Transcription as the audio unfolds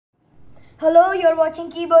Hello, you're watching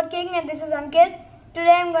Keyboard King and this is Ankit.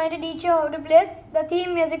 Today I'm going to teach you how to play the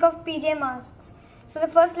theme music of PJ Masks. So the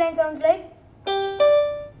first line sounds like,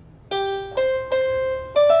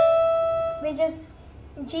 which is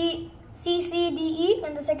G, C, C, D, E,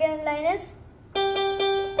 and the second line is,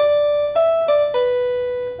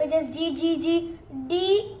 which is G, G, G,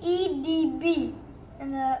 D, E, D, B,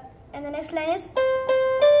 and the next line is,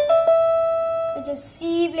 which is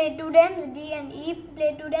C played 2 times, D and E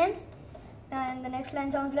played 2 times, and the next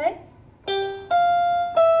line sounds like,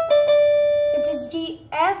 which is G,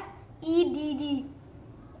 F, E, D, D,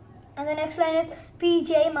 and the next line is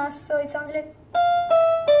PJ Masks, so it sounds like,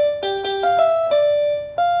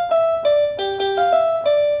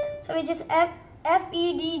 so which is F, F,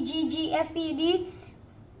 E, D, G, G, F, E, D,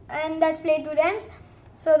 and that's played 2 times.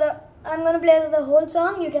 So I'm going to play the whole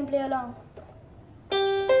song, you can play along.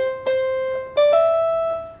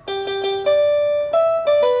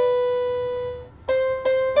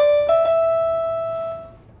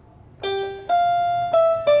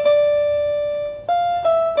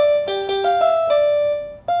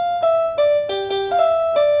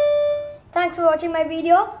 Thanks for watching my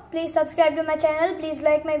video. Please subscribe to my channel. Please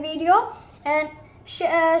like my video and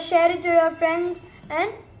share it to your friends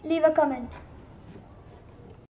and leave a comment.